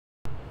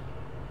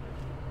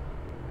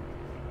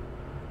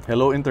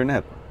Hello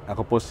Internet!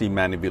 Ako po si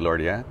Manny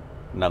Viloria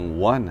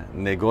ng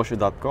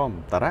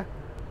onenegosyo.com. Tara,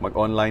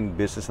 mag-online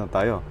business na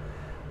tayo.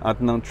 At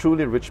ng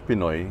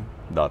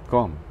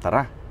trulyrichpinoy.com.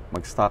 Tara,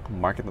 mag-stock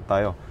market na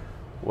tayo.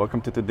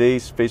 Welcome to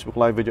today's Facebook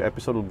Live video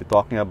episode. We'll be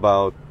talking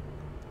about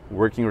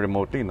working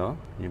remotely, no?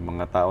 Yung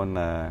mga tao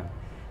na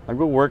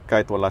nagwo-work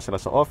kahit wala sila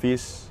sa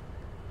office.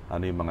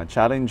 Ano yung mga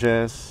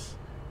challenges?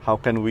 How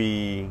can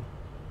we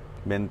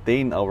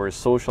maintain our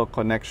social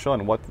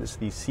connection? What is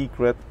the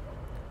secret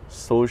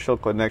social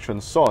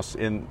connection sauce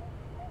in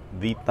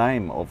the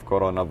time of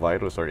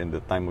coronavirus or in the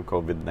time of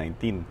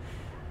COVID-19?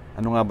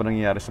 Ano nga ba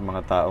nangyayari sa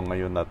mga tao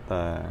ngayon at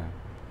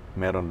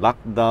meron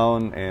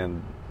lockdown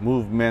and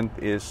movement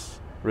is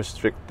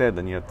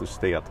restricted and you have to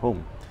stay at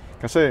home?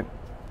 Kasi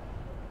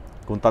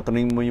kung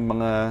tatanungin mo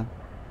yung mga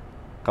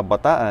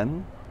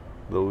kabataan,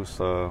 those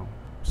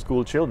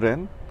school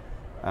children,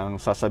 ang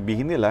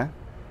sasabihin nila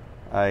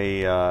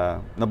ay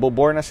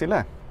nabobore na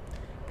sila.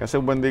 Kasi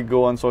when they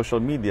go on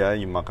social media,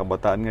 yung mga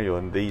kabataan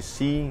ngayon, they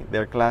see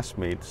their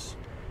classmates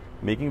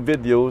making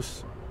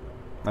videos,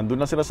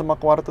 nandun na sila sa mga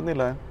kwarto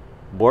nila,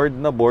 bored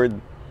na bored,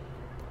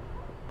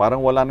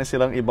 parang wala na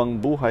silang ibang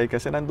buhay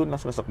kasi nandun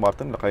na sila sa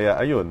kwarto nila. Kaya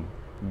ayun,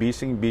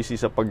 busy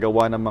sa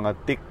paggawa ng mga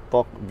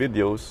TikTok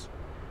videos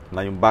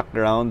na yung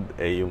background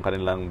ay yung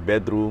kanilang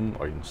bedroom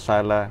o yung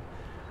sala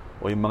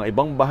o yung mga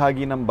ibang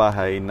bahagi ng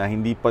bahay na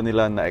hindi pa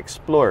nila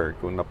na-explore.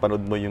 Kung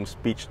napanood mo yung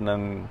speech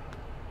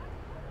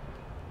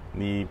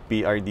ni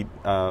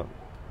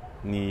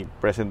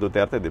President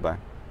Duterte, di ba?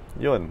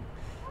 Yun.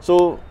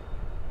 So,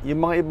 yung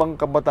mga ibang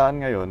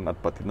kabataan ngayon at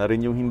pati na rin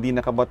yung hindi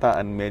na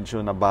kabataan,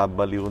 medyo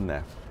nababaliw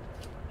na.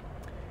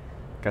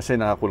 Kasi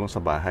nakakulong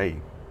sa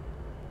bahay.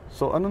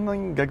 So, ano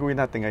nang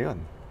gagawin natin ngayon?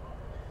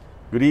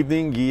 Good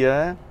evening,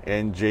 Gia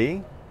and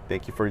Jay.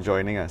 Thank you for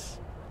joining us.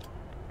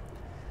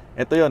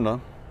 Ito yun, no?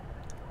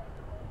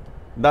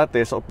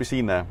 Dati sa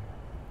opisina,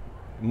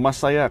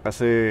 masaya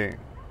kasi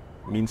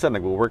minsan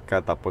nag-work ka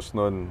tapos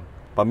nun,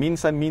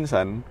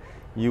 paminsan-minsan,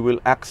 you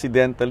will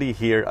accidentally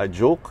hear a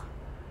joke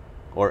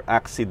or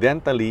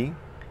accidentally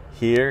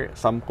hear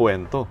some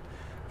kwento.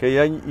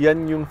 Kaya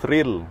yan yung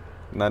thrill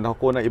na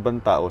nakukuha ng ibang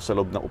tao sa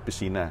loob ng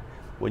opisina.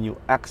 When you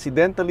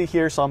accidentally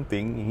hear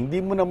something, hindi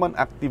mo naman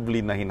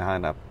actively na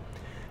hinahanap.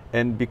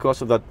 And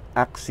because of that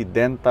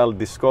accidental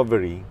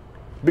discovery,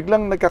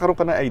 biglang nagkakaroon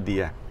ka ng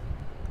idea.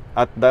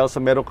 At dahil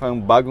sa meron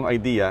kang bagong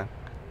idea,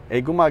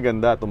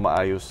 gumaganda at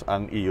umaayos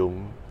ang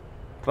iyong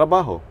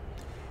trabaho.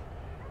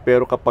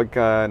 Pero kapag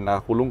ka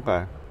nakakulong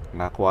ka,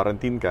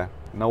 na-quarantine ka,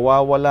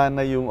 nawawala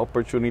na yung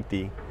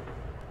opportunity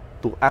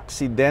to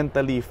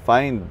accidentally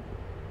find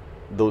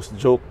those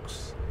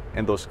jokes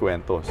and those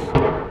kwentos.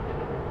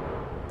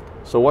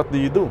 So what do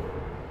you do?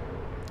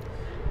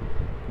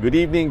 Good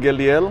evening,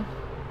 Galiel.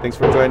 Thanks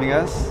for joining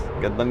us.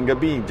 Gandang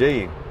gabi,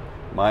 Jay.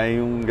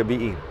 Mayong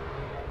gabi.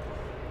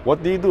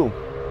 What do you do?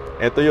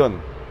 Ito yon.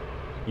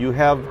 You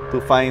have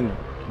to find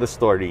the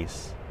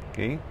stories.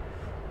 Okay?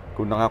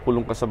 Kung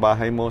nakakulong ka sa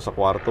bahay mo, sa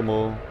kwarto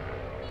mo,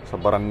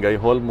 sa barangay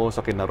hall mo,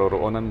 sa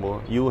kinaroroonan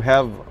mo, you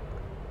have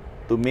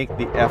to make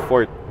the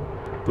effort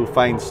to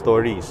find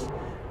stories.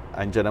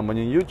 Andyan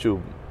naman yung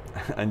YouTube,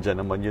 andyan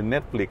naman yung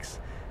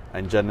Netflix,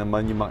 andyan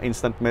naman yung mga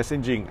instant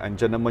messaging,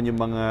 andyan naman yung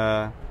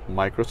mga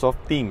Microsoft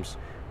Teams.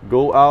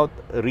 Go out,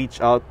 reach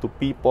out to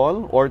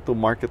people or to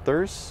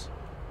marketers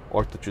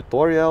or to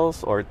tutorials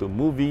or to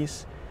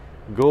movies.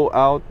 Go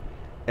out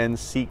and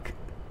seek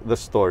the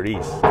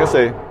stories.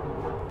 Kasi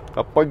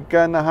kapag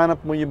ka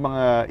nahanap mo yung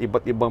mga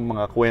iba't ibang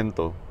mga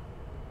kwento,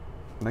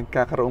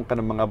 nagkakaroon ka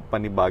ng mga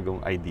panibagong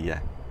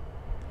idea.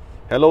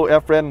 Hello,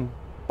 Efren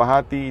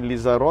Pahati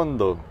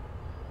Lizarondo.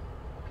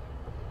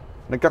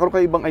 Nagkakaroon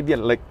ka ibang idea.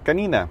 Like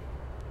kanina,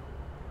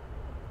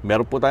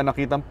 meron po tayo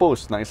nakitang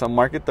post ng isang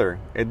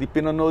marketer. Di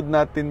pinanood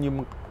natin yung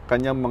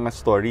kanyang mga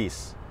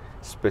stories.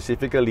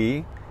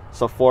 Specifically,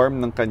 sa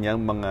form ng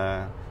kanyang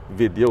mga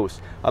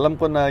videos. Alam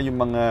ko na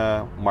yung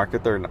mga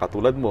marketer na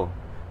katulad mo,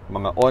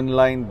 mga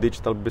online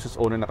digital business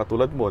owner na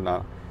katulad mo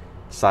na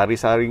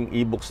sari-saring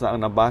e-books na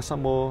ang nabasa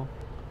mo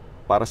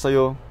para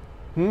sa'yo,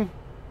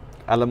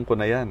 alam ko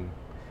na yan.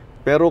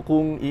 Pero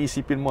kung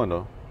iisipin mo,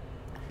 no,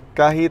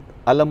 kahit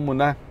alam mo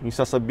na yung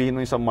sasabihin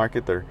ng isang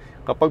marketer,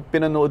 kapag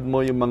pinanood mo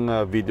yung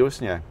mga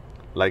videos niya,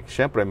 like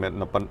syempre,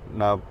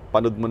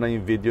 napanood mo na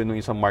yung video ng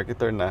isang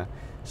marketer na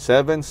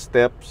 7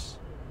 steps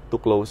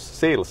to close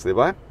sales, di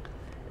ba?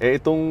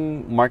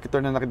 Itong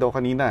marketer na nakita ko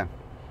kanina,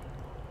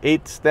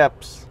 8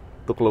 steps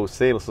to close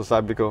sales. So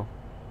sabi ko,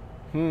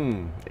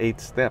 8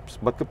 steps.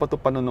 Ba't ko pa ito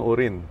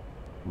panonoorin?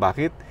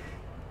 Bakit?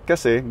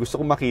 Kasi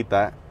gusto ko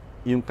makita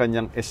yung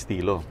kanyang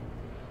estilo.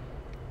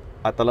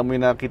 At alam mo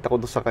yung nakita ko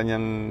doon sa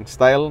kanyang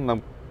style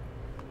ng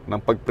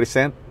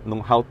pag-present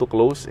ng how to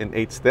close in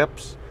 8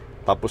 steps.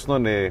 Tapos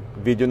nun,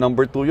 video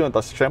number 2 yun.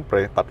 Tapos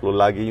syempre, 3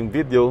 lagi yung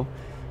video.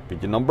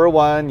 Video number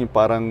 1, yung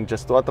parang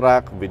just to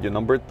attract. Video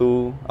number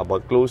 2,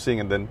 about closing.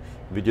 And then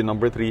video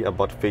number 3,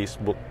 about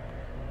Facebook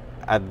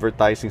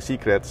advertising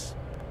secrets,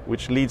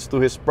 which leads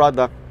to his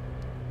product,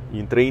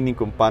 yung training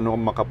kung paano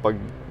makapag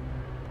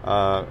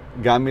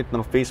gamit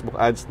ng Facebook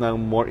ads ng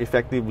more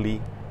effectively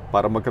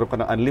para magkaroon ka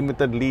ng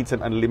unlimited leads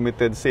and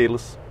unlimited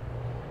sales,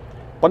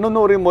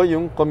 panunurin mo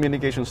yung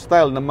communication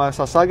style na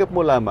masasagap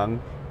mo lamang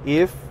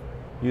if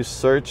you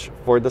search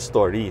for the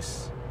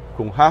stories.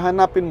 Kung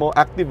hahanapin mo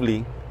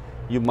actively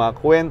yung mga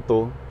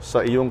kwento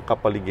sa iyong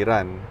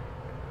kapaligiran,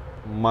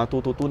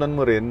 matututunan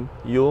mo rin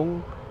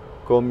yung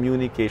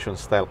communication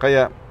style.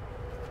 Kaya,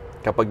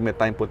 kapag may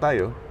time po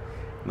tayo,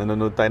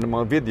 nanonood tayo ng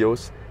mga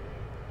videos,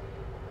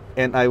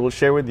 and I will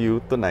share with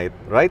you tonight,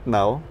 right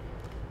now,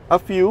 a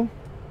few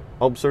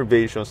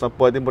observations na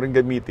pwede mo rin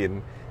gamitin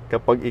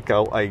kapag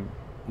ikaw ay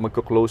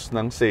magko-close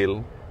ng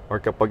sale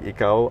or kapag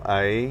ikaw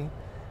ay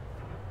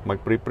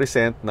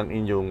magpre-present ng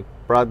inyong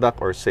product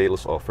or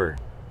sales offer.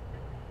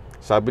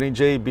 Sabi ni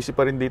Jay, busy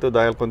pa rin dito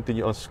dahil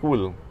continue on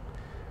school.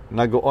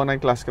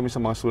 Nag-online class kami sa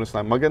mga students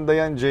na. Maganda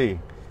yan,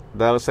 Jay,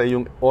 dahil sa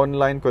iyong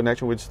online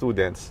connection with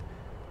students,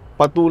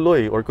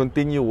 patuloy or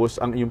continuous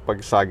ang iyong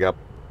pagsagap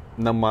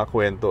ng mga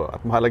kwento.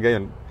 At mahalaga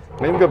yun.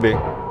 Ngayong gabi,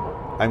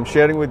 I'm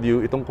sharing with you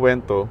itong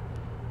kwento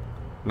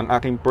ng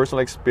aking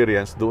personal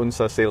experience doon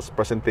sa sales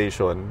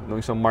presentation ng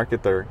isang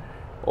marketer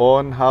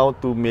on how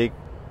to make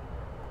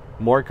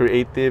more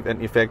creative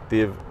and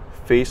effective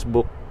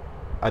Facebook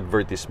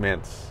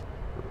advertisements.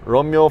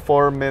 Romeo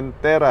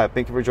Formentera,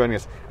 thank you for joining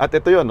us. At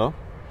ito yun, no?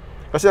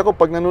 Kasi ako,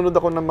 pag nanonood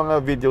ako ng mga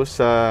videos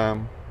sa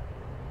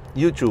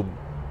YouTube,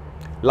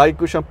 lagi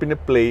ko siyang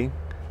piniplay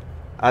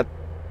at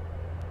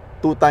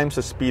 2 times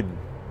the speed.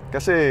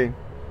 Kasi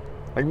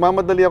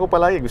nagmamadali ako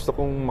palagi. Gusto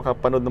kong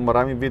makapanood ng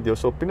maraming video.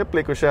 So,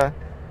 piniplay ko siya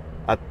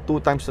at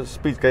 2 times the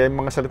speed. Kaya yung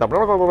mga salita,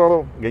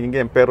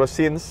 ganyan-ganyan. Pero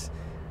since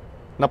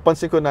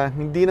napansin ko na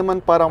hindi naman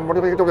parang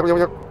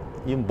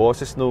yung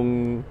boses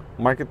nung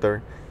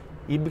marketer,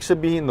 ibig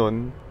sabihin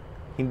nun,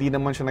 hindi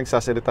naman siya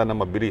nagsasalita na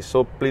mabilis.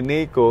 So,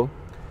 plinay ko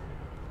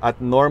at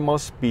normal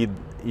speed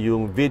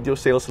yung video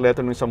sales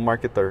letter ng isang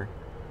marketer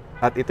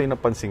at ito yung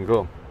napansin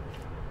ko.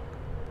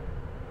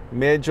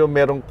 Medyo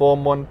merong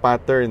common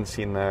pattern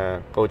sina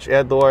Coach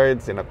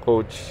Edward, sina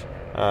Coach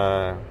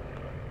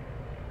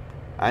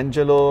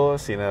Angelo,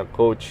 sina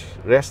Coach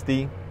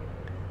Resty.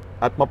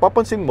 At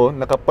mapapansin mo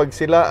na kapag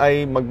sila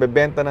ay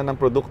magbebenta na ng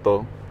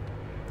produkto,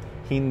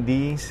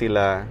 hindi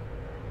sila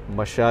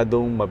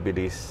masyadong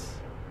mabilis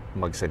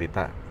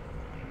magsalita.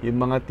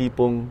 Yung mga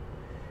tipong,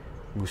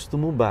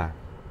 gusto mo ba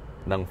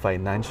ng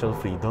financial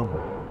freedom?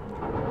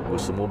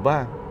 Gusto mo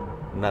ba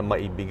na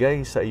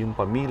maibigay sa iyong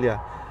pamilya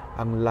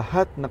ang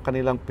lahat na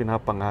kanilang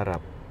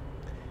pinapangarap?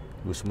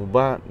 Gusto mo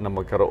ba na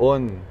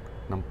magkaroon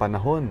ng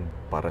panahon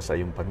para sa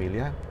iyong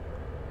pamilya?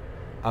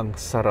 Ang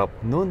sarap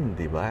nun,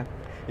 di ba?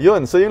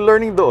 Yun, so yung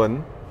learning doon,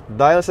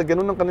 dahil sa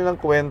ganun ang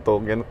kanilang kwento,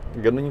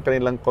 ganun yung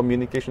kanilang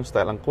communication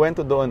style, ang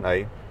kwento doon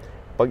ay,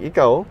 pag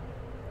ikaw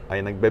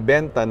ay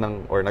nagbebenta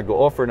ng, or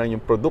nag-o-offer ng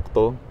yung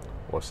produkto,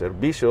 o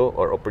serbisyo,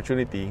 or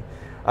opportunity,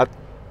 at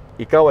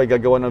ikaw ay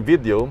gagawa ng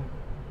video,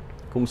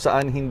 kung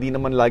saan hindi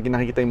naman lagi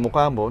nakikita yung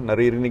mukha mo,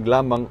 naririnig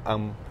lamang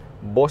ang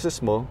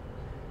boses mo,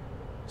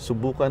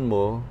 subukan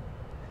mo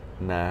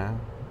na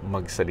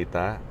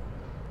magsalita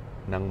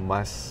ng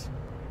mas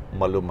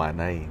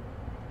malumanay.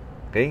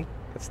 Okay?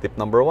 That's tip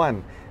number 1.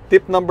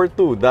 Tip number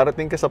 2,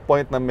 darating ka sa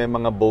point na may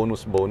mga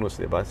bonus,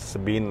 di ba?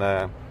 Sabihin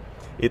na,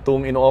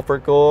 itong ino-offer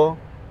ko,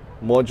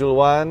 Module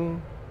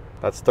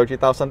 1, that's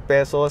 30,000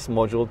 pesos.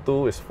 Module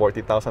 2 is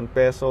 40,000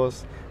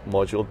 pesos.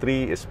 Module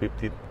 3 is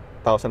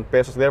 50,000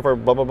 pesos. Therefore,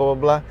 blah, blah, blah,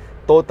 blah.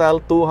 Total,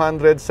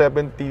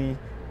 270,000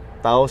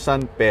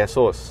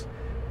 pesos.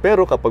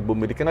 Pero kapag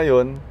bumili ka na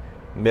yun,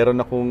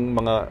 meron akong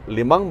mga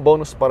 5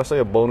 bonus para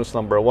sa'yo. Bonus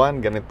number 1,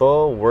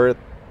 ganito, worth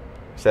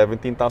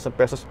 17,000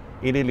 pesos.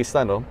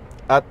 Ililista, no?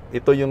 At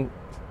ito yung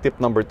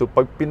tip number 2.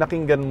 Pag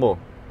pinakinggan mo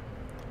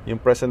yung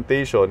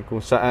presentation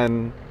kung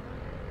saan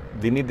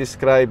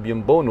dinidescribe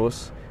yung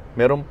bonus,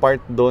 merong part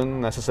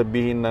doon na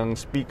sasabihin ng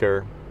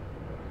speaker,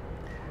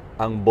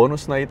 ang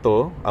bonus na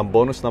ito, ang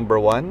bonus number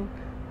 1,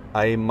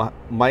 ay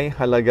may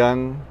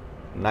halagang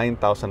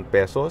 9,000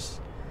 pesos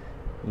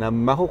na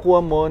makukuha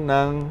mo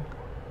ng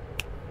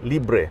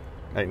libre.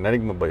 Ay,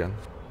 narinig mo ba yan?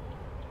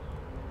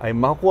 Ay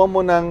makukuha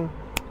mo ng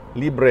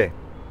libre.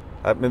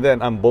 At then,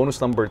 ang bonus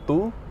number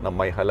 2, na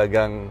may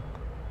halagang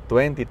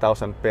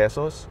 20,000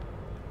 pesos,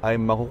 ay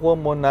makukuha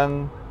mo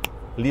ng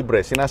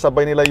libre.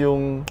 Sinasabay nila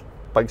yung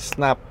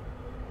pag-snap.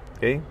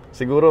 Okay?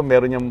 Siguro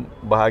meron yung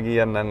bahagi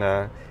yan ng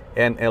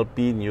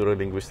NLP,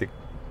 Neuro-Linguistic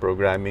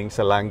Programming,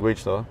 sa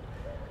language, no?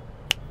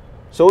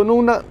 So,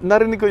 nung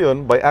narinig ko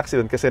yun, by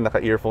accident, kasi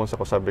naka-earphones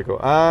ako, sabi ko,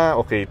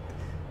 okay,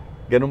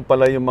 ganun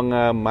pala yung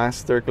mga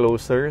master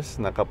closers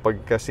na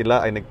kapag ka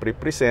sila ay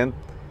nagpre-present,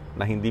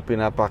 na hindi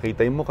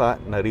pinapakita yung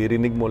muka,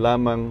 naririnig mo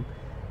lamang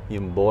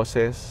yung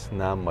boses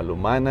na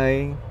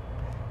malumanay.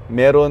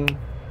 Meron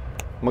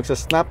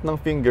magsasnap ng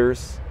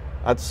fingers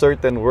at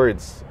certain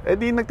words.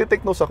 Di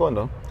nagtitake notes ako,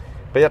 no?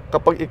 Kaya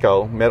kapag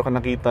ikaw, meron ka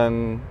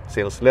nakitang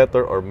sales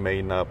letter or may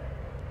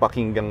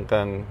napakinggan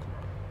kang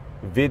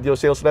video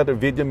sales letter,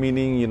 video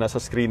meaning yung nasa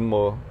screen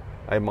mo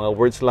ay mga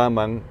words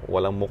lamang,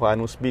 walang mukha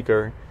ng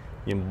speaker,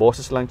 yung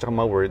boses lang tsaka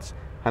mga words,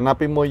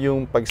 hanapin mo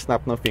yung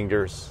pag-snap ng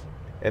fingers.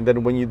 And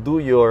then when you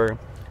do your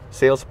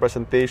sales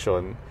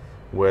presentation,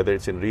 whether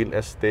it's in real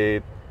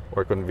estate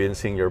or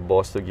convincing your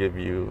boss to give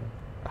you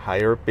a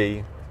higher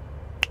pay,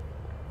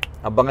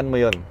 abangan mo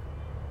yon.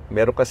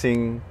 Meron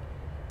kasing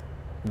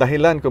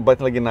dahilan kung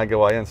ba't nila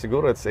ginagawa yan.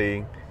 Siguro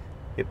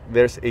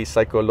there's a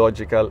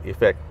psychological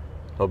effect.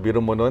 O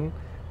biro mo nun,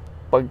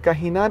 pagka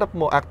hinanap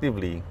mo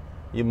actively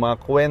yung mga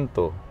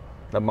kwento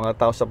ng mga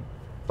tao sa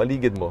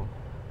paligid mo,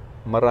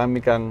 marami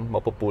kang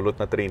mapupulot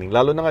na training.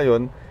 Lalo na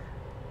ngayon,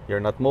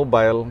 you're not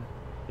mobile,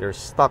 you're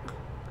stuck.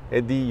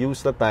 Di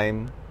use the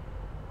time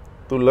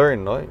to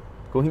learn, no?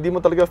 Kung hindi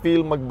mo talaga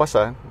feel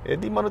magbasa,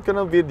 di manood ka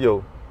ng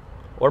video.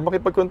 Or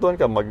makipagkwentuhan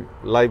ka,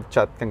 mag-live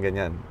chat kang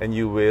ganyan. And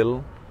you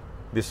will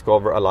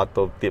discover a lot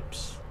of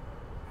tips.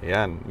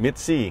 Ayan.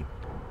 Mitzi,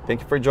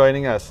 thank you for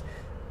joining us.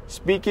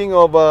 Speaking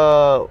of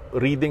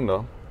reading,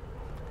 no?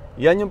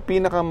 Yan yung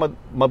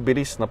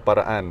pinakamabilis na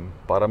paraan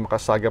para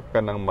makasagap ka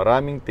ng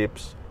maraming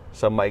tips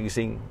sa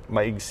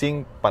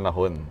maigsing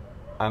panahon,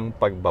 ang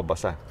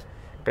pagbabasa.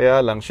 Kaya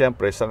lang,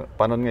 syempre, sa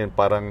panahon ngayon,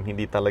 parang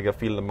hindi talaga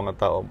feel ng mga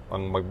tao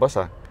ang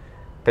magbasa.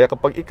 Kaya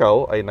kapag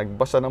ikaw ay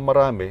nagbasa ng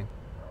marami,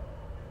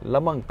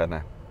 lamang ka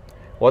na.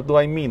 What do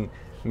I mean?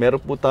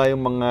 Meron po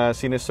tayong mga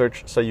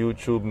sinesearch sa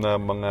YouTube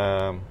na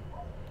mga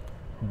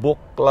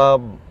book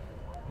club,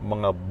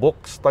 mga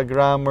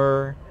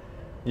bookstagrammer,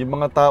 yung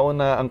mga tao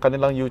na ang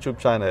kanilang YouTube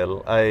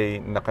channel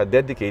ay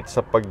nakadedicate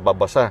sa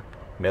pagbabasa.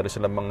 Meron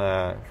silang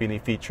mga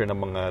fini-feature ng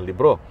mga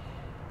libro.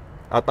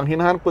 At ang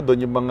hinahanap ko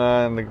doon, yung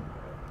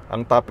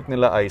ang topic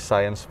nila ay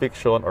science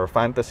fiction or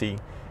fantasy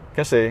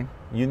kasi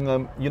yun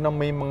ang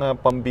may mga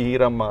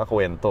pambihirang mga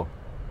kwento,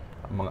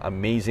 mga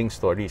amazing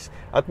stories.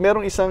 At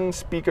merong isang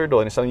speaker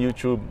doon, isang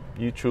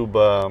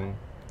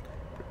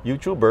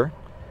YouTuber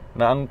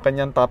na ang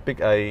kanyang topic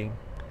ay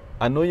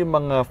ano yung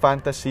mga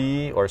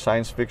fantasy or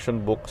science fiction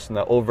books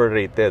na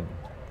overrated.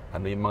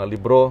 Ano yung mga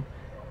libro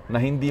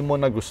na hindi mo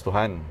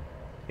nagustuhan.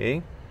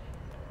 Okay?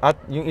 At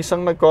yung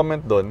isang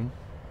nag-comment doon,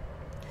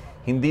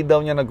 hindi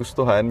daw niya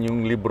nagustuhan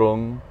yung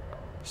librong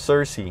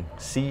Circe,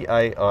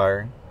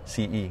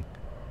 C-I-R-C-E.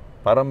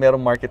 Parang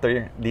merong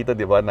marketer dito,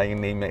 di ba, na yung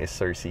name niya is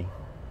Circe.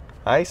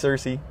 Hi,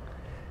 Circe.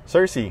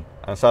 Circe,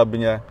 ang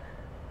sabi niya,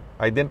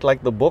 I didn't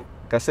like the book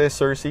kasi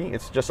Circe,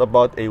 it's just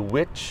about a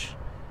witch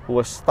who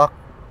was stuck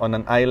on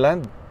an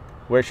island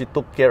where she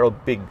took care of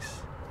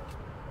pigs.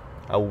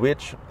 A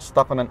witch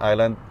stuck on an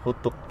island who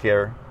took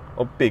care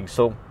of pigs.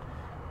 So,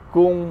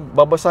 kung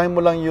babasahin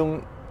mo lang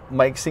yung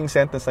maiksing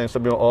sentence na yun,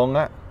 sabi mo, oo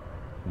nga,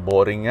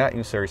 boring nga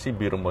yung Circe,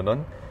 biro mo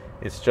nun.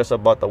 It's just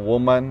about a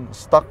woman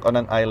stuck on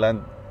an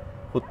island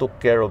who took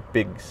care of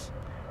pigs.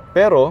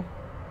 Pero,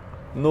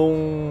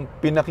 nung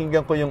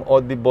pinakinggan ko yung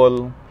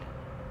audible.com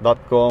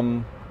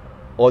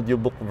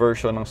audiobook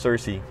version ng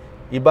Circe,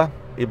 iba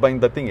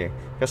yung dating eh.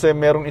 Kasi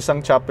merong isang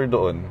chapter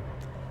doon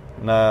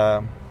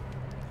na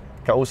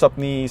kausap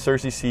ni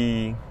Circe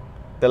si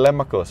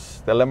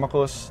Telemachus.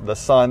 Telemachus, the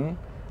son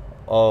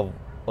of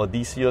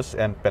Odysseus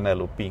and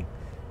Penelope.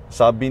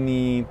 Sabi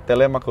ni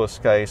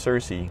Telemachus kay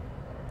Circe,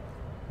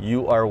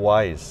 you are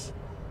wise.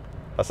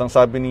 As ang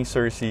sabi ni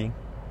Circe,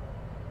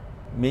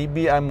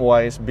 maybe I'm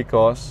wise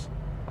because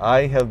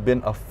I have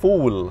been a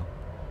fool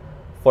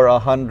for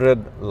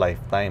 100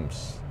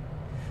 lifetimes.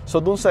 So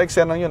dun sa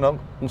eksena yun, no,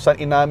 kung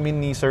saan inamin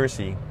ni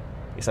Circe,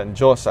 isang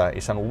diyosa,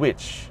 isang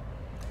witch,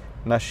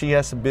 na she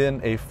has been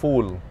a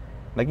fool.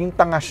 Naging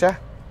tanga siya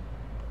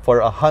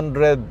for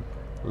 100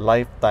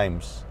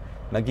 lifetimes.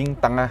 Naging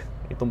tanga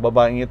itong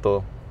babaeng ito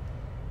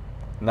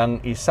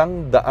ng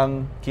 100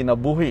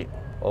 kinabuhi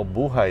o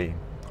buhay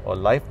o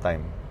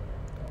lifetime.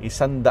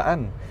 100.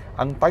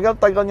 Ang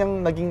tagal-tagal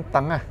niyang naging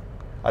tanga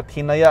at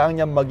hinayaan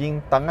niya maging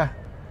tanga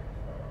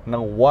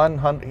ng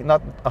 100,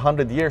 not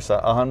 100 years,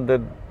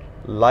 100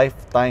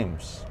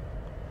 lifetimes.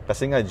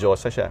 Kasi nga,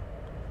 Diyosa siya.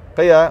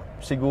 Kaya,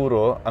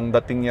 siguro, ang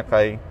dating niya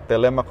kay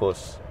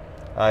Telemachus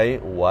ay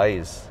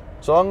wise.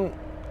 So, ang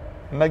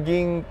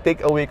naging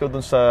take-away ko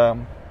dun sa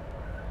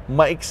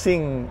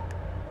maiksing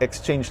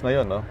exchange na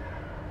yon, no?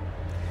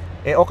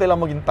 Okay lang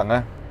maging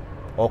tanga.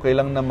 Okay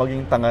lang na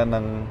maging tanga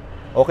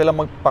okay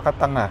lang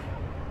magpakatanga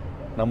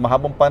ng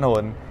mahabang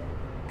panahon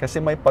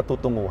kasi may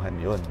patutunguhan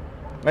yon.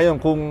 Ngayon,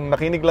 kung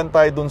nakinig lang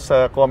tayo dun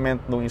sa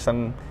comment nung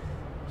isang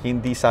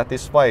hindi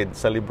satisfied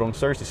sa librong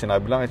Circe,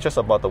 sinabi lang, it's just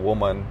about a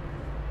woman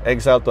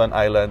exiled to an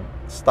island,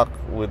 stuck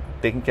with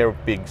taking care of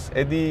pigs,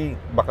 di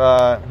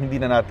baka hindi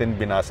na natin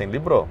binasa yung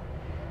libro.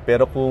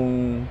 Pero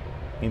kung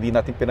hindi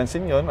natin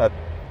pinansin yon at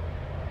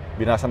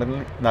binasa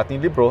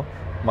natin yung libro,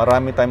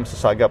 marami tayong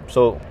masasagap.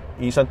 So,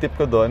 isang tip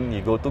ko doon,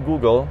 you go to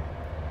Google,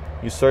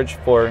 you search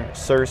for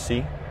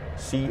Circe,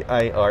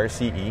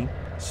 C-I-R-C-E,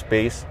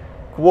 space,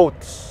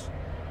 quotes,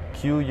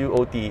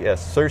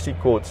 Q-U-O-T-E-S, Circe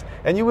quotes.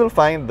 And you will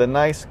find the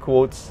nice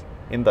quotes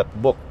in that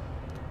book.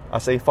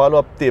 As a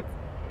follow-up tip,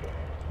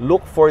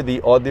 look for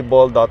the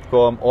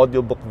audible.com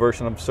audiobook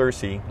version of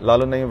Circe,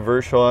 lalo na yung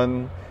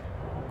version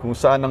kung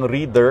saan ang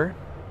reader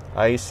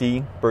ay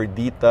si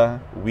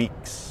Perdita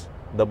Weeks,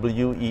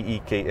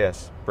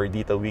 W-E-E-K-S,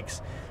 Perdita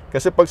Weeks.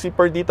 Kasi pag si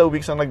Perdita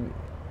Weeks ang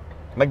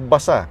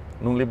nagbasa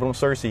nung librong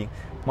Circe,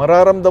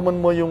 mararamdaman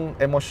mo yung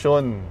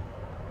emosyon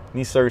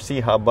ni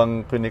Cersei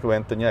habang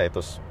kinikwento niya.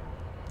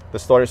 The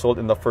story is told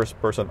in the first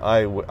person.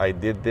 I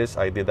did this,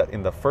 I did that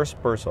in the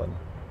first person.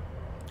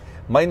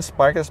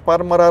 Ma-inspire kasi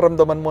parang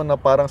mararamdaman mo na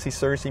parang si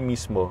Cersei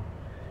mismo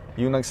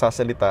yung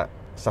nagsasalita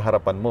sa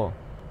harapan mo.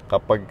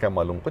 Kapag ka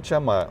malungkot siya,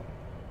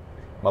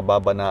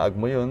 mababanaag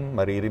mo yun,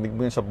 maririnig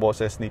mo yun sa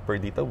boses ni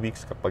Perdita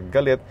Weeks. Kapag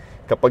galit,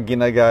 kapag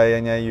ginagaya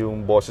niya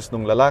yung boses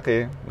ng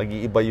lalaki,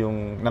 nag-iiba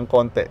yung ng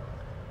konti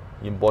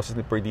yung boses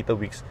ni Perdita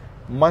Weeks,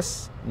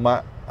 mas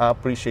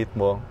ma-appreciate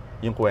mo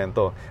yung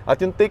kwento. At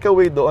yung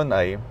takeaway doon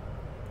ay,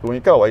 kung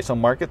ikaw ay isang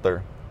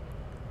marketer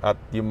at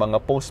yung mga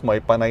post mo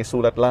ay panay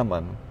sulat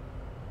lamang,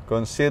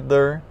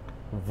 consider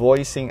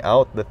voicing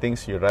out the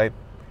things you write.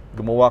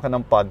 Gumawa ka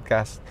ng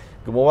podcast,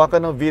 gumawa ka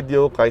ng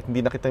video kahit hindi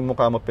nakita yung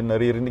mukha mo,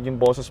 pinaririnig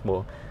yung boses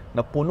mo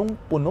na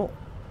punong-puno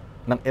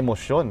ng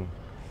emosyon.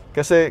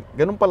 Kasi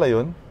ganun pala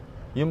yun,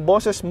 yung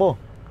boses mo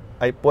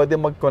ay pwede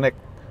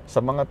mag-connect sa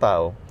mga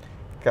tao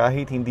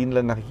kahit hindi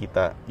nila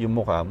nakikita yung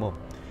mukha mo.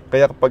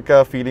 Kaya kapag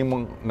feeling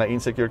mong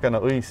na-insecure ka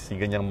na, uy, si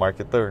ganyang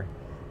marketer,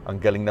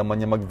 ang galing naman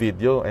niya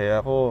mag-video,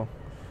 ako,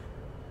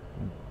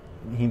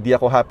 hindi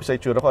ako happy sa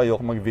itsura ko,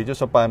 ayoko mag-video,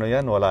 so paano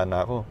yan? Wala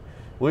na ako.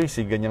 Uy,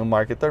 si ganyang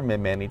marketer may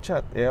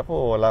ManyChat,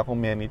 ako, wala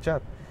akong ManyChat.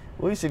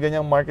 Uy, si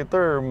ganyang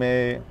marketer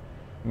may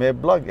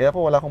vlog,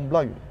 ako, wala akong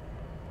vlog.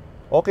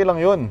 Okay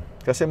lang yun,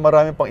 kasi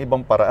marami pang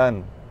ibang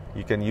paraan.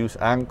 You can use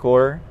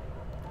Anchor.fm,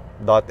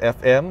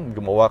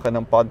 gumawa ka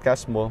ng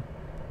podcast mo.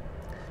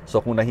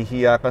 So kung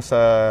nahihiya ka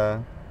sa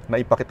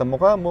naipakita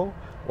mukha mo,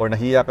 or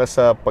nahiya ka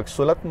sa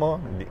pagsulat mo,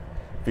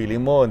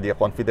 feeling mo, hindi ka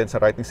confident sa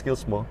writing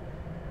skills mo,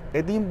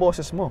 di yung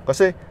boses mo.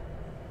 Kasi,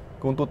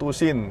 kung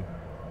tutusin,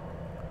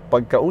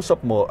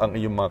 pagkausap mo ang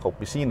iyong mga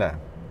kaopisina,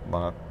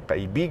 mga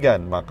kaibigan,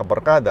 mga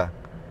kabarkada,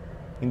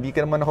 hindi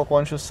ka naman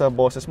conscious sa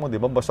boses mo,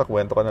 di ba? Basta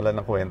kwento ka na lang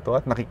ng kwento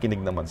at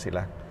nakikinig naman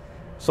sila.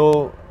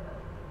 So,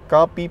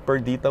 copy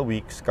Perdita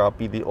Weeks,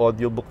 copy the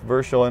audiobook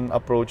version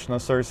approach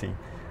ng Cersei,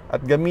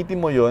 at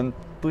gamitin mo yon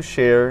to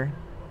share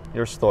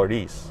your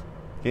stories.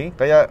 Okay?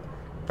 Kaya,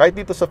 kahit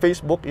dito sa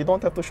Facebook, you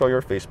don't have to show your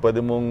face. Pwede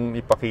mong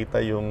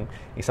ipakita yung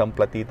isang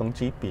platitong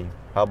chippy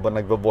habang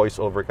nagvo-voice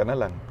over ka na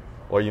lang.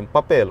 O yung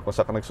papel, kung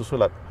saan ka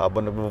nagsusulat,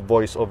 habang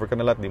nagvo-voice over ka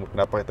na lang, di mo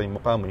pinapakita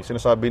yung mukha mo. Yung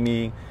sinasabi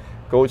ni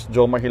Coach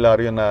Jomar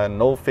Hilario na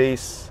no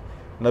face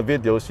na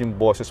videos, yung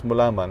boses mo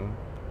lamang,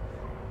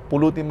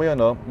 pulutin mo yun,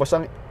 no?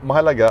 Basta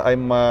mahalaga ay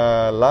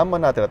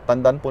malaman natin at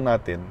tandaan po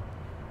natin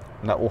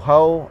na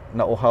uhaw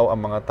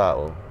ang mga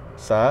tao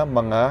sa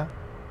mga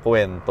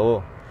kwento.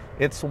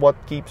 It's what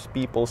keeps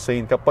people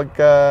sane. Kapag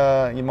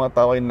yung mga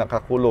tao ay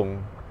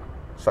nakakulong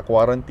sa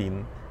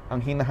quarantine,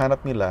 ang hinahanap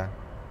nila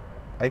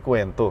ay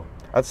kwento.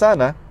 At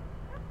sana,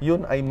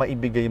 yun ay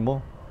maibigay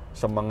mo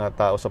sa mga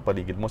tao sa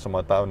paligid mo, sa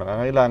mga tao na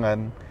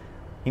nangangailangan.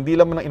 Hindi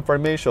lamang ng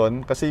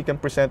information, kasi you can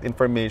present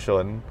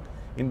information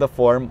in the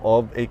form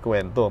of a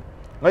kwento.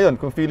 Ngayon,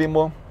 kung feeling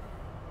mo,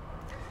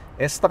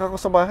 stuck ako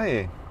sa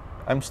bahay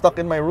I'm stuck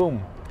in my room.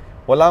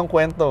 Wala akong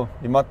kwento.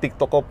 Yung mga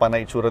TikTok ko,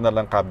 panay itsura na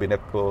lang cabinet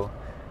ko,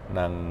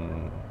 ng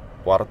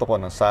kwarto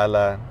ko, ng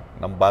sala,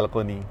 ng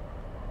balcony.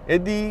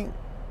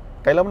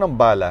 Kailan mo ng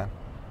bala,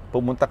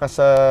 pumunta ka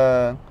sa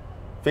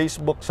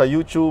Facebook, sa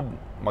YouTube,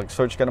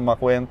 mag-search ka ng mga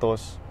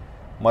kwentos.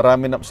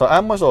 Marami na, sa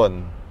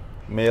Amazon,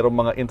 mayroong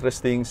mga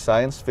interesting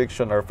science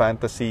fiction or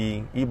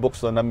fantasy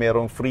ebooks na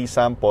merong free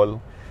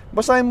sample.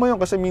 Basahin mo yun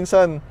kasi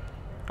minsan,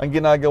 ang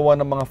ginagawa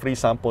ng mga free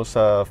sample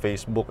sa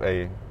Facebook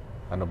ay,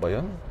 ano ba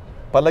yun?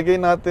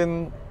 Palagay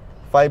natin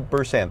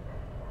 5%.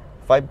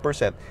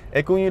 5%.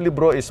 Kung yung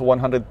libro is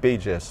 100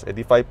 pages,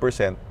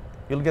 5%,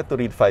 you'll get to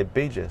read 5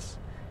 pages.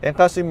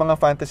 Kasi yung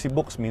mga fantasy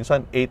books,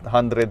 minsan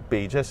 800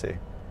 pages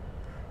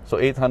So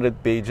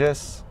 800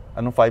 pages,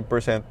 anong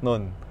 5%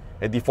 nun?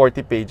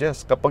 40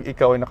 pages. Kapag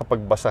ikaw ay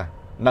nakapagbasa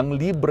ng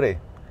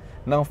libre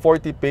ng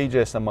 40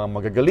 pages ng mga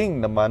magagaling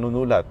na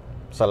manunulat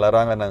sa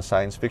larangan ng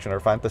science fiction or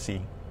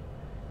fantasy,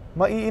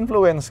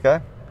 mai-influence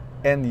ka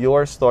and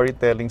your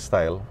storytelling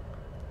style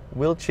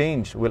will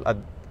change,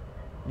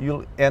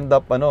 you'll end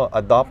up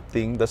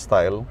adopting the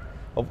style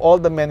of all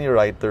the many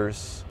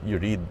writers you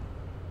read.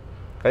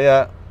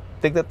 Kaya,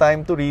 take the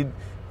time to read.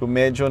 Kung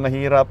medyo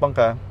nahihirapan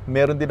ka,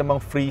 meron din namang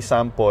free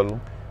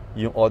sample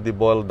yung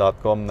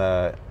audible.com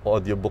na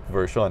audiobook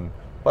version.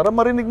 Para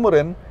marinig mo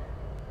rin.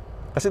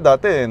 Kasi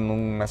dati,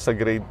 nung nasa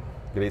grade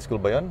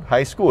school ba yun?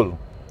 High school.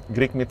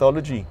 Greek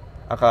mythology.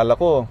 Akala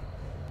ko,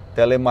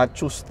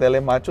 Telemachus,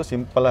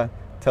 yung pala,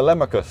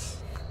 Telemachus.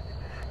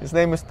 His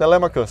name is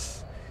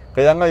Telemachus.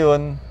 Kaya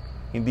ngayon,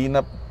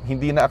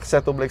 hindi na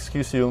acceptable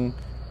excuse yung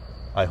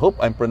I hope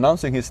I'm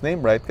pronouncing his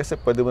name right, kasi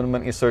pwede mo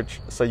naman i-search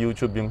sa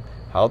YouTube yung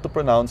how to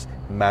pronounce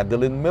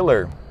Madeline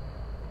Miller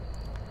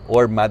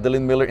or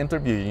Madeline Miller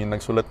interview, yung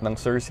nagsulat ng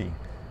Cersei,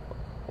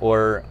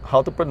 or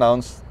how to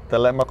pronounce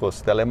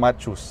Telemachus.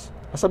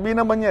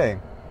 Sabihin naman niya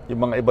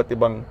yung mga iba't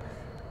ibang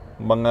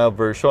mga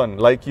version,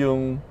 like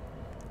yung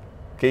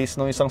case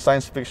ng isang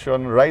science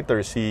fiction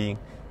writer, si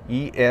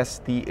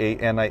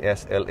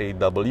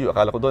Estanislaw.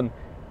 Akala ko doon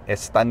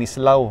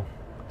Stanislaw.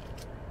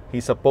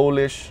 He's a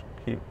Polish,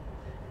 he's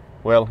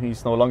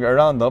no longer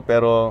around, no?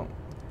 Pero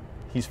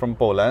He's from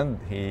Poland.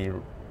 He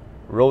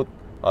wrote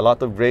a lot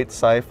of great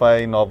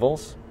sci-fi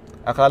novels.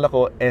 Akala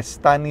ko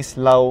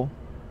Stanislaw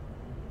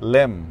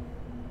Lem.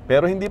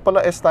 Pero hindi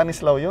pala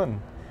Stanislaw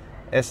yun.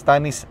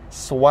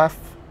 Stanisław.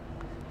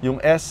 Yung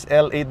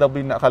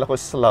S-L-A-W na akala ko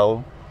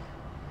Slaw,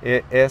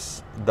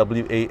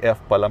 S-W-A-F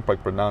palang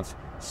pag-pronounce.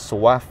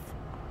 Swaff.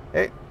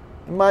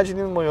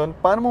 Imagine mo yun,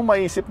 paano mo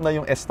maisip na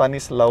yung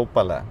Stanislaw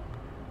pala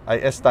ay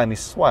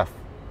Stanisław?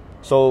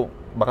 So,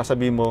 baka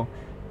sabihin mo,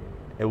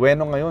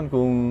 bueno ngayon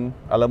kung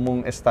alam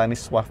mong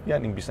Stanisław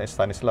yan, imbis na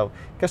Stanislaw.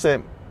 Kasi,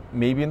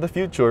 maybe in the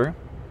future,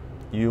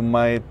 you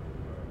might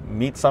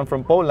meet some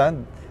from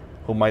Poland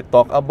who might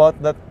talk about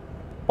that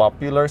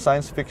popular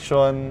science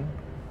fiction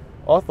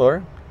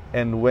author,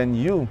 and when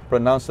you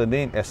pronounce the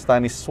name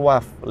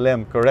Stanisław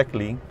Lem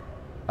correctly,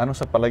 ano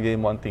sa palagay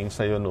mo ang tingin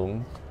sa'yo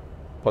nung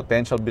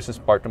potential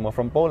business partner mo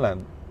from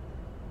Poland?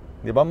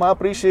 Di ba,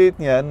 ma-appreciate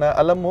niya na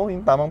alam mo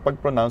yung tamang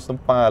pag-pronounce ng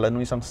pangalan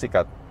ng isang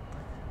sikat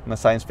na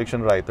science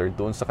fiction writer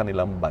doon sa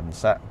kanilang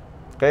bansa.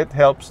 Kaya it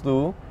helps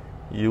to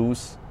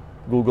use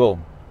Google.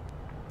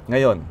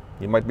 Ngayon,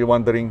 you might be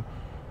wondering,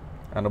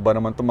 ano ba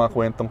naman itong mga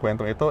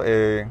kwentong ito?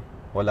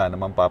 Wala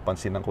naman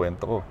papansin ng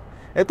kwento ko.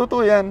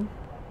 Totoo yan.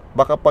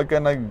 Baka pagka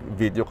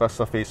nag-video ka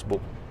sa Facebook,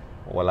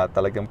 wala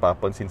talagang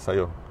papansin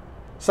sa'yo.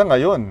 Sa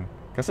ngayon,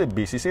 kasi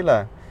busy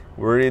sila.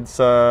 Worried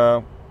sa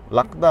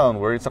lockdown,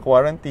 worried sa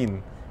quarantine.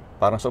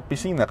 Parang sa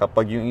opisina,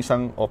 kapag yung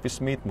isang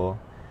office mate mo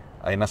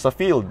ay nasa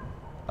field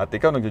at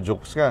ikaw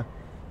nag-jokes ka,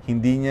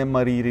 hindi niya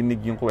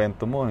maririnig yung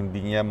kwento mo,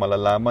 hindi niya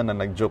malalaman na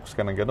nag-jokes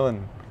ka ng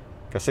ganun.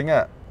 Kasi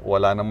nga,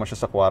 wala naman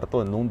siya sa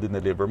kwarto nung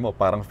dineliver mo.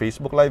 Parang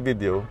Facebook live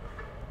video,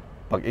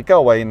 pag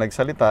ikaw ay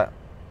nagsalita,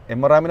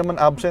 marami naman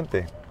absent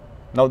eh.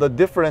 Now, the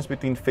difference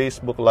between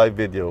Facebook live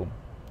video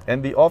and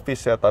the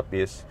office setup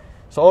is,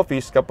 sa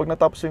office, kapag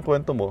natapos yung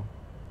kwento mo,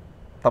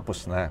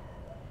 tapos na.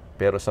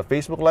 Pero sa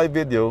Facebook live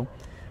video,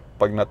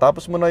 pag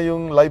natapos mo na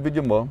yung live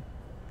video mo,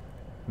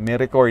 may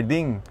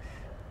recording.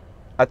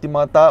 At yung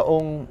mga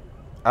taong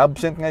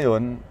absent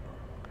ngayon,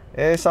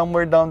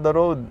 somewhere down the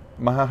road,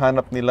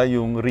 mahahanap nila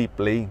yung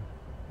replay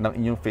ng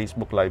inyong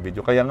Facebook live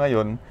video. Kaya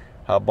ngayon,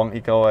 habang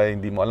ikaw ay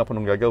hindi mo alam kung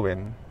anong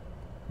gagawin,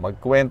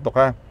 magkwento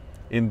ka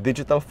in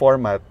digital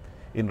format,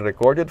 in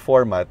recorded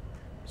format,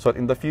 so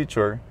in the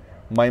future,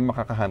 may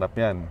makakahanap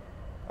yan.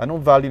 Anong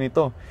value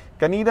nito?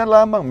 Kanina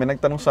lamang may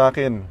nagtanong sa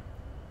akin,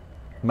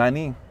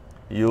 Manny,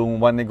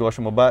 yung one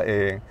negosyo mo ba,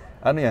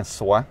 ano yan,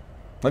 SWA?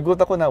 Nagulat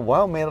ako na,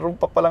 wow, mayroon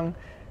pa palang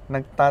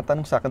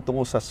nagtatanong sa akin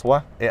tungkol sa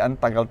SWA. Ang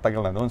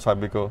tagal-tagal na noon.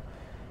 Sabi ko,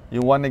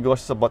 yung one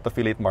negosyo is about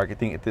affiliate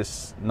marketing. It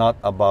is not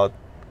about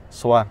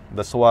SWA,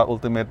 the SWA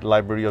Ultimate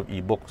Library of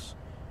eBooks.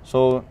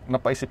 So,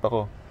 napaisip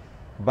ako,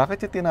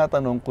 bakit yung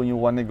tinatanong kung yung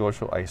one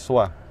negosyo ay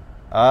SWA?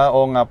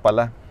 Oo nga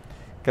pala.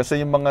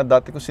 Kasi yung mga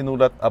dati ko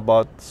sinulat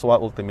about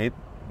SWA Ultimate,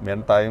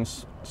 meron tayong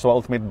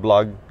SWA Ultimate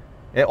blog,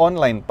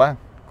 online pa.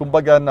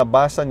 Kumbaga,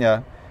 nabasa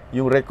niya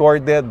yung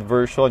recorded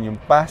version, yung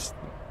past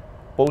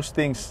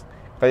postings.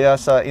 Kaya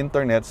sa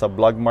internet, sa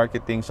blog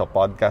marketing, sa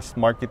podcast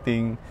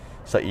marketing,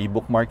 sa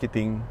ebook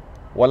marketing,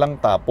 walang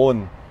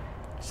tapon.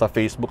 Sa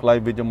Facebook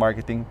live video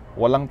marketing,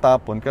 walang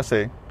tapon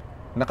kasi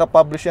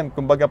nakapublish yan.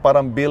 Kumbaga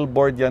parang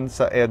billboard yan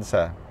sa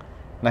EDSA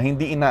na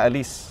hindi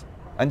inaalis.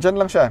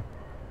 Andyan lang siya.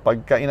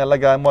 Pagka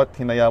inalagaan mo at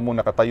hinayaan mo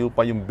nakatayo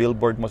pa yung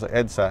billboard mo sa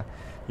EDSA,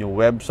 yung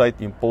website,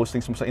 yung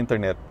postings mo sa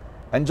internet,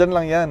 andyan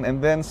lang yan.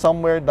 And then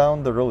somewhere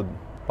down the road,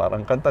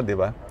 parang kanta, di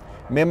ba?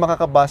 May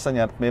makakabasa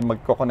niya at may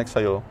magkoconnect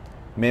sa'yo,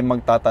 may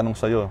magtatanong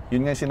sa'yo.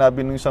 Yun nga yung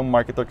sinabi ng isang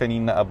marketer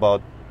kanina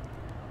about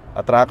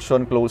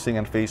attraction, closing,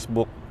 and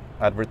Facebook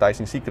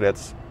advertising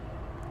secrets.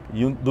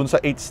 Yung dun sa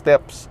 8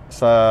 steps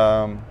sa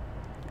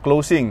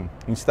closing,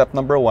 yung step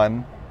number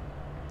 1,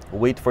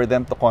 wait for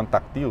them to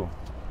contact you.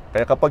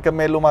 Kaya kapag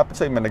may lumapit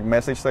sa'yo, may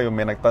nag-message sa'yo,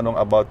 may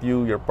nagtanong about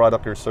you, your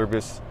product, your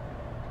service,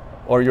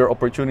 or your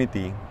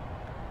opportunity,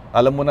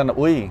 alam mo na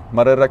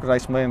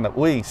marirecognize mo yun na,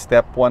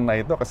 step 1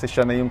 na ito kasi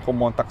siya na yung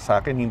kumontak sa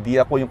akin, hindi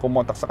ako yung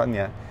kumontak sa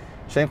kanya,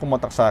 siya yung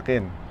kumontak sa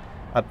akin.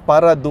 At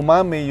para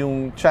dumami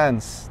yung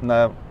chance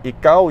na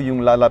ikaw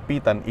yung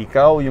lalapitan,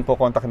 ikaw yung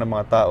kukontak ng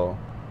mga tao,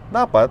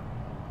 dapat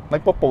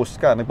nagpo-post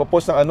ka.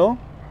 Nagpo-post ng ano?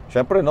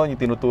 Siyempre, yung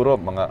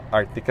tinuturo, mga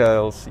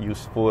articles,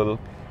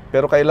 useful,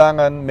 pero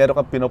kailangan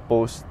meron kang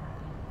pinopost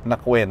na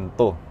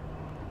kwento.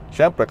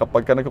 Siyempre,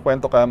 kapag ka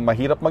nagkukwento ka,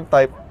 mahirap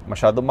mag-type,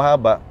 masyado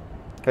mahaba.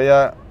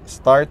 Kaya,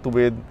 start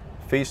with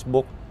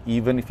Facebook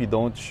even if you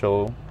don't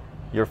show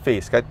your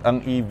face. Kahit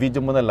ang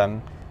i-video mo na lang,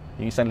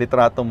 yung isang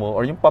litrato mo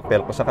or yung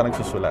papel kung saan ka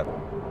nagsusulat.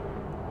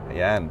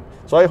 Ayan.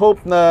 So, I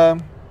hope na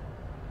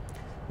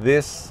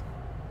this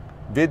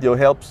video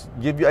helps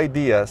give you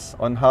ideas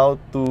on how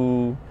to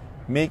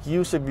make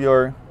use of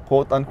your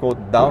quote-unquote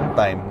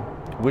downtime,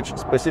 which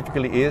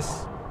specifically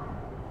is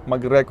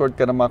mag-record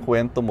ka ng mga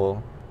kwento mo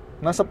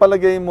na sa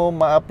palagay mo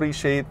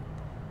ma-appreciate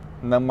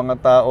ng mga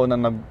tao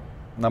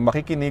na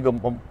makikinig o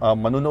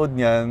manunood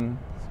niyan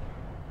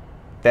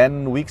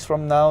 10 weeks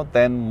from now,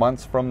 10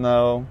 months from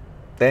now,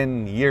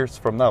 10 years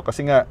from now.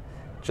 Kasi nga,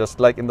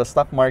 just like in the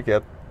stock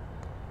market,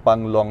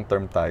 pang long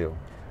term tayo.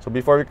 So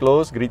before we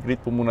close, greet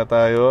po muna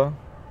tayo.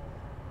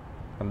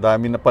 Ang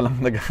dami na palang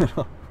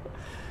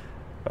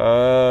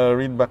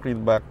read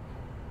back.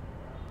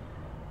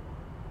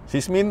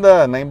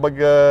 Sisminda, naimbag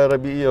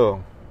Rabiyo.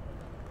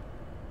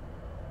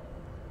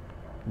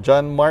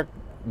 John Mark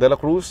de la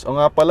Cruz, o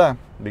nga pala,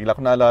 bigla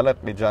ko naalala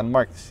may John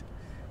Mark.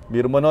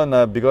 Biro mo no,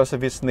 na because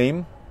of his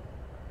name,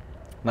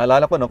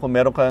 naalala ko no, kung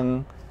meron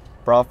kang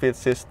profit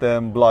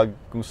system blog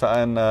kung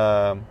saan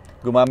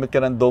gumamit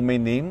ka ng domain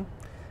name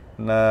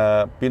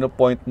na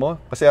pinopoint mo.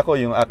 Kasi ako,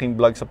 yung aking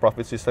blog sa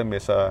profit system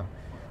is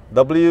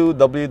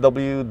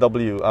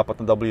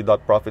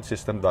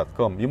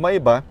www.profitsystem.com. Yung mga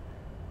iba,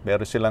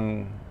 meron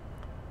silang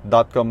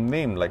 .com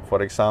name. Like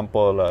for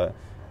example,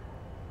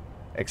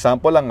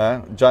 lang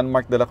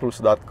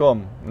johnmarkdelacruz.com,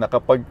 na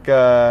kapag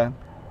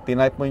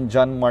tinype mo yung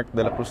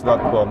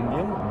johnmarkdelacruz.com,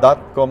 yung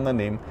 .com na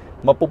name,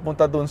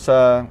 mapupunta dun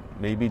sa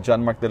maybe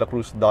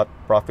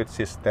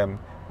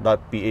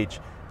johnmarkdelacruz.profitsystem.ph.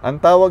 Ang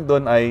tawag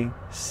doon ay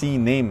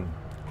C-name.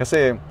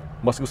 Kasi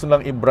mas gusto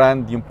lang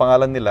i-brand yung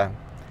pangalan nila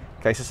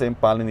kaysa sa yung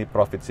pangalan ni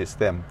Profit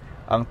System.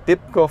 Ang tip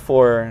ko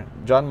for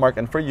John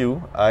Mark and for you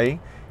ay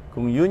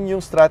kung yun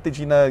yung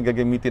strategy na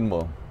gagamitin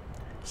mo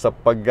sa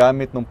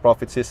paggamit ng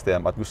Profit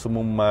System at gusto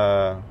mong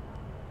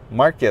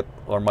ma-market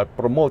or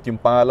ma-promote yung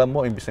pangalan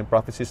mo imbis ng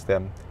Profit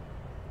System,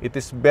 it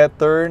is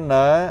better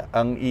na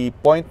ang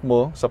i-point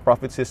mo sa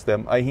Profit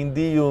System ay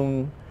hindi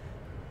yung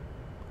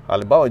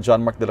halimbawa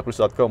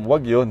johnmarkdelacruz.com.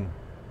 Wag yun.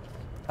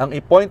 Ang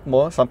i-point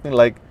mo something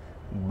like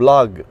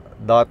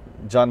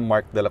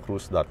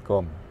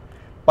blog.johnmarkdelacruz.com,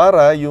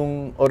 para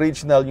yung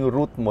original, yung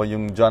root mo,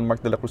 yung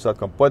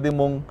johnmarkdelacruz.com, pwede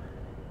mong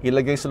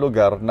ilagay sa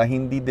lugar na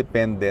hindi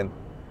dependent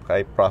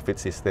kay Profit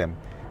System.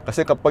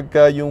 Kasi kapag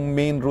yung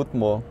main root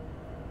mo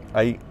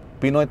ay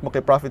pinoint mo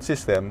kay Profit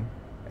System,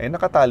 eh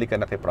nakatali ka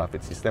na kay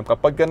Profit System.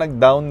 Kapag ka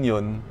nag-down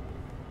yun,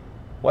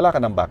 wala ka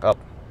ng backup.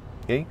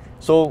 Okay?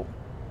 So,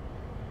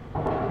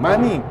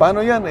 Manny,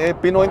 paano yan? Eh,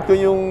 pinoint ko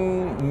yung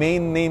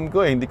main name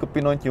ko eh. Hindi ko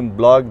pinoint yung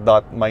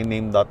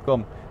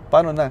blog.myname.com.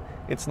 Paano na?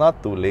 It's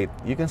not too late.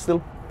 You can still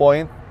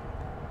point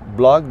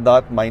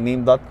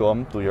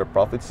blog.myname.com to your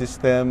Profit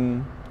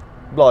System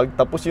blog.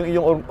 Tapos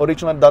yung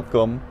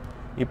original.com,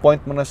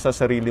 i-point mo na sa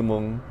sarili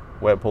mong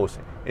web host.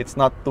 It's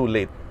not too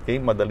late. Okay?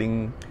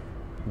 Madaling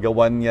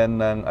gawan yan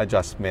ng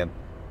adjustment.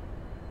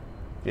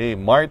 Okay,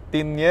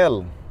 Martin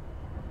Yel.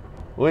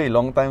 Uy,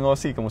 long time no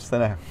see. Kamusta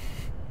na?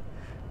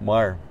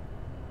 Mar.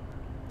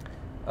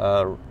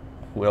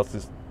 Who else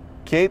is?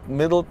 Kate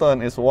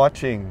Middleton is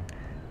watching.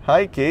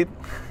 Hi, Kate.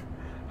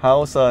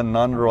 How's a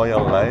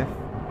non-royal life?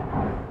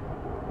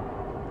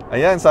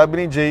 Ayan,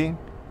 sabi ni Jay,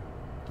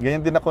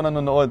 ganyan din ako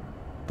nanonood.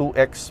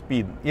 2x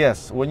speed.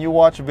 Yes, when you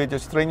watch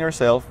videos, train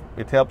yourself.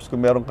 It helps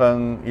kung meron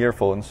kang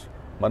earphones.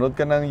 Manood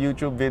ka ng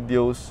YouTube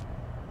videos,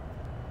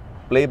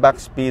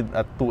 playback speed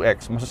at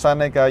 2x.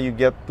 Masasanay ka, you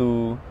get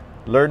to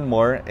learn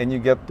more and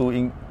you get to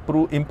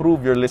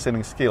improve your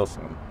listening skills.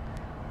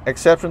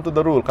 Exception to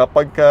the rule,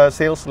 kapag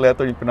sales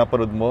letter yung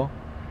pinapanood mo,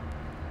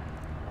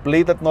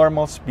 play it at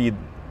normal speed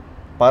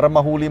para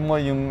mahuli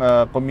mo yung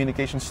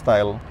communication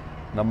style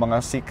ng mga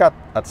sikat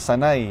at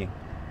sanay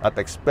at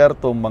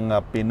eksperto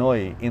mga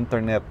Pinoy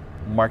internet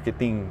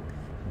marketing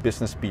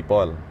business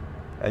people.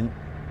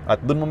 At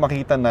dun mo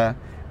makita na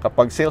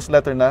kapag sales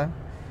letter na,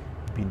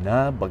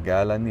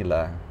 binabagalan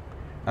nila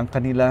ang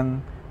kanilang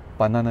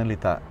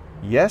pananalita.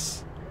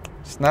 Yes,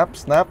 snap,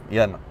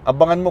 yan.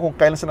 Abangan mo kung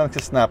kailan sila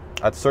nagsisnap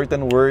at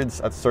certain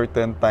words, at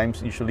certain times,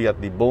 usually at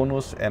the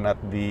bonus and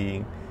at the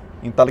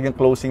yung talagang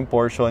closing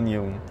portion,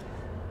 yung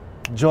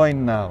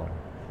join now.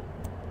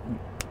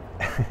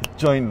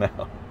 Join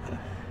now.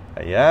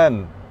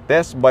 Ayan.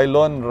 Tess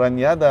Bailon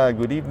Ranyada,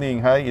 good evening.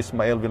 Hi,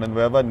 Ismael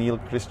Villanueva,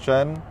 Neil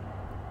Christian.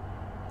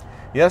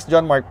 Yes,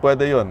 John Mark,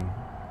 pwede yun.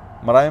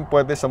 Maraming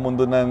pwede sa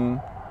mundo ng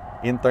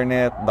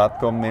internet,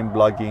 .com, name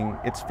blogging.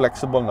 It's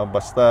flexible, no?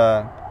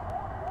 Basta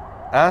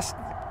ask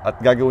at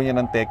gagawin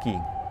niya ng techie.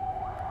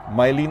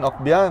 Mylene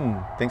Okbian,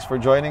 thanks for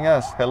joining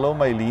us. Hello,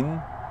 Mylene.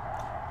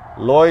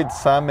 Lloyd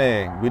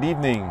Same, good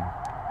evening.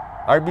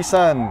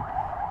 RB-san,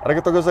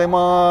 arigatou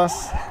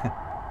gozaimasu.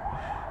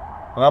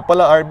 Nga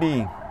pala,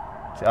 RB.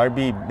 Si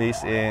RB,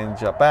 based in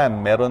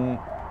Japan.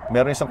 Meron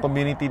isang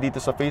community dito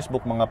sa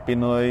Facebook, mga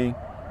Pinoy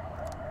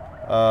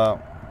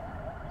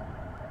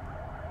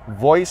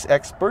voice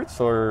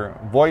experts or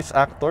voice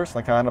actors.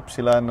 Naghahanap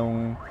sila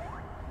nung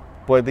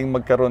pwedeng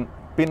magkaroon,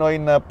 Pinoy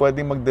na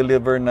pwedeng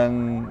mag-deliver ng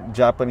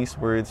Japanese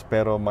words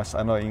pero mas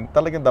yung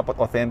talagang dapat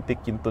authentic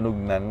yung tunog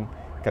ng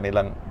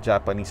kanilang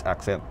Japanese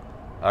accent.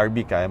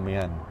 RB, kaya mo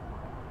yan.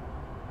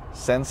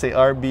 Sensei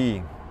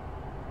RB.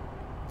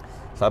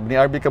 Sabi ni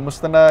RB,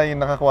 kamusta na yung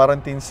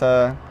naka-quarantine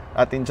sa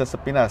atin dyan sa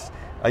Pinas?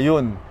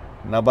 Ayun,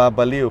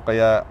 nababaliw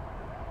kaya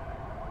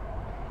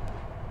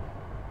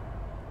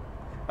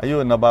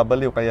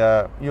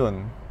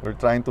yun, we're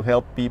trying to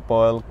help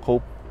people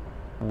cope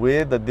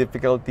with the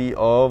difficulty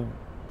of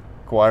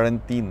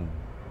quarantine.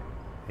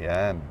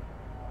 Yan.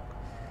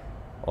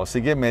 O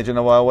sige, medyo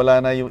nawawala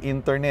na yung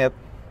internet.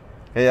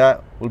 Kaya,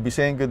 we'll be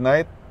saying good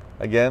night.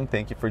 Again,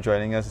 thank you for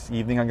joining us this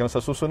evening. Hanggang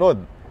sa susunod.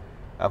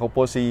 Ako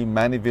po si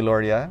Manny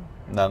Viloria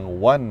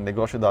ng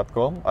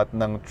onenegosyo.com at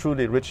ng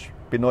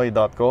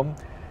trulyrichpinoy.com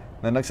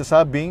na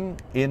nagsasabing,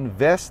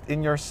 invest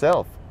in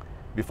yourself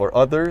before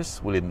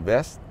others will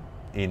invest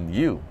in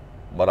you.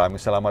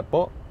 Maraming salamat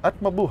po at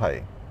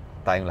mabuhay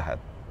tayong lahat.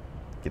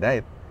 Good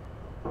night.